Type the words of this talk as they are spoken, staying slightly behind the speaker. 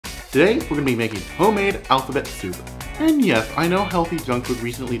Today, we're going to be making homemade alphabet soup. And yes, I know Healthy Junk Food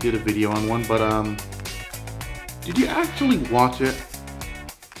recently did a video on one, but did you actually watch it?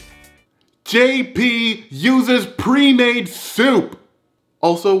 JP uses pre-made soup!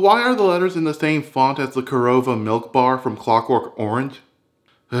 Also, why are the letters in the same font as the Korova milk bar from Clockwork Orange?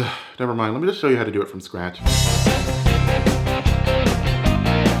 Never mind, let me just show you how to do it from scratch.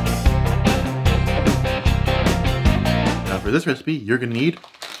 Now for this recipe, you're gonna need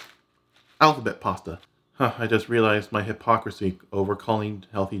alphabet pasta. I just realized my hypocrisy over calling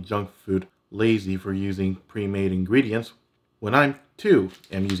healthy junk food lazy for using pre-made ingredients when I, too,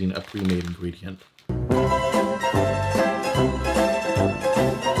 am using a pre-made ingredient.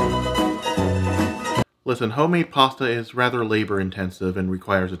 Listen, homemade pasta is rather labor-intensive and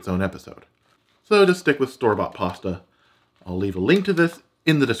requires its own episode. So just stick with store-bought pasta. I'll leave a link to this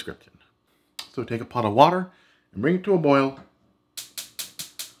in the description. So take a pot of water and bring it to a boil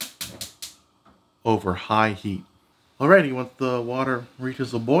over high heat. Alrighty, once the water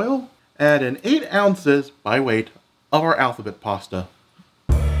reaches a boil, add in 8 ounces by weight of our alphabet pasta.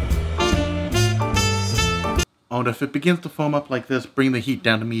 Oh, and if it begins to foam up like this, bring the heat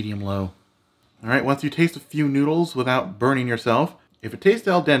down to medium-low. Alright, once you taste a few noodles without burning yourself, if it tastes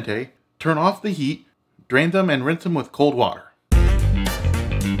al dente, turn off the heat, drain them, and rinse them with cold water.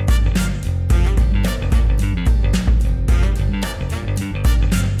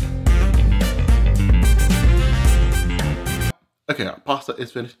 Okay, our pasta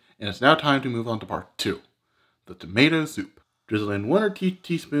is finished, and it's now time to move on to part 2, the tomato soup. Drizzle in 1 or 2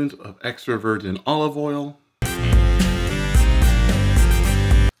 teaspoons of extra virgin olive oil.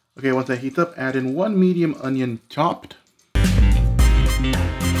 Okay, once that heats up, add in 1 medium onion chopped.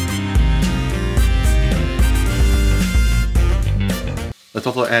 Let's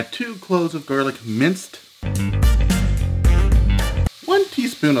also add 2 cloves of garlic minced, 1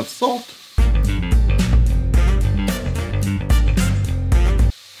 teaspoon of salt,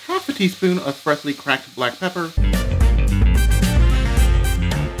 half a teaspoon of freshly cracked black pepper.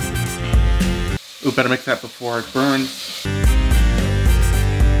 Ooh, better mix that before it burns.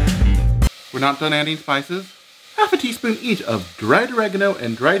 We're not done adding spices. Half a teaspoon each of dried oregano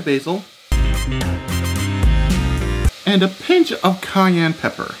and dried basil. And a pinch of cayenne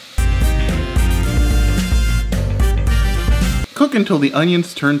pepper. Cook until the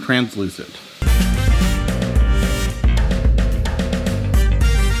onions turn translucent.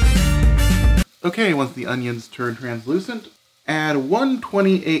 Okay, once the onions turn translucent, add 1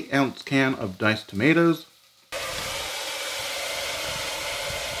 28-ounce can of diced tomatoes.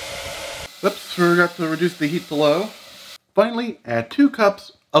 Oops, forgot to reduce the heat to low. Finally, add 2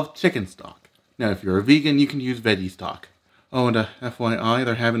 cups of chicken stock. Now, if you're a vegan, you can use veggie stock. Oh, and FYI,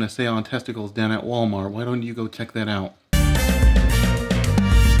 they're having a sale on testicles down at Walmart. Why don't you go check that out?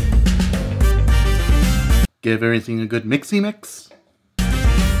 Give everything a good mixy mix.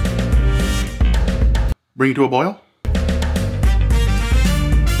 Bring it to a boil.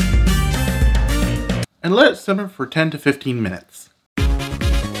 And let it simmer for 10 to 15 minutes.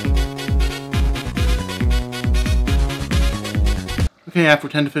 Okay, after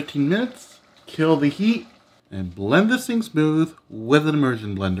 10 to 15 minutes, kill the heat and blend this thing smooth with an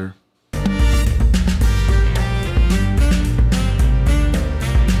immersion blender.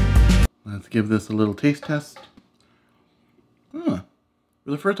 Let's give this a little taste test. For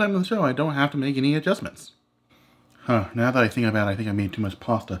the first time on the show, I don't have to make any adjustments. Now that I think about it, I think I made too much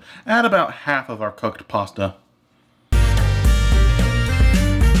pasta. Add about half of our cooked pasta.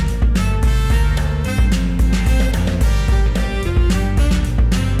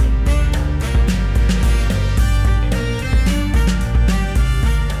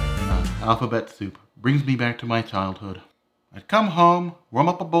 Alphabet soup brings me back to my childhood. I'd come home, warm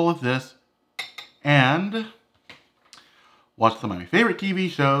up a bowl of this, and watch some of my favorite TV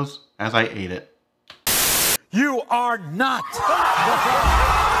shows as I ate it. You are not!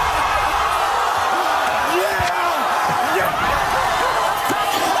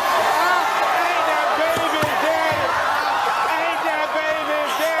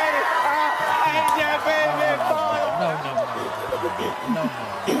 No.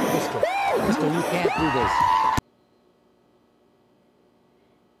 Mister, you can't do this.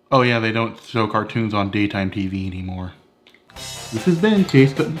 Oh yeah, they don't show cartoons on daytime TV anymore. This has been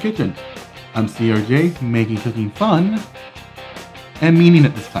Jay's Cuttin Kitchen. I'm CRJ, making cooking fun, and meaning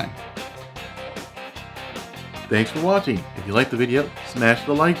it this time. Thanks for watching. If you liked the video, smash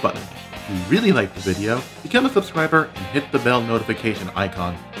the like button. If you really liked the video, become a subscriber and hit the bell notification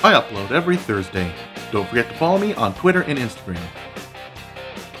icon. I upload every Thursday. Don't forget to follow me on Twitter and Instagram.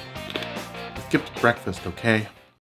 Skipped breakfast, okay?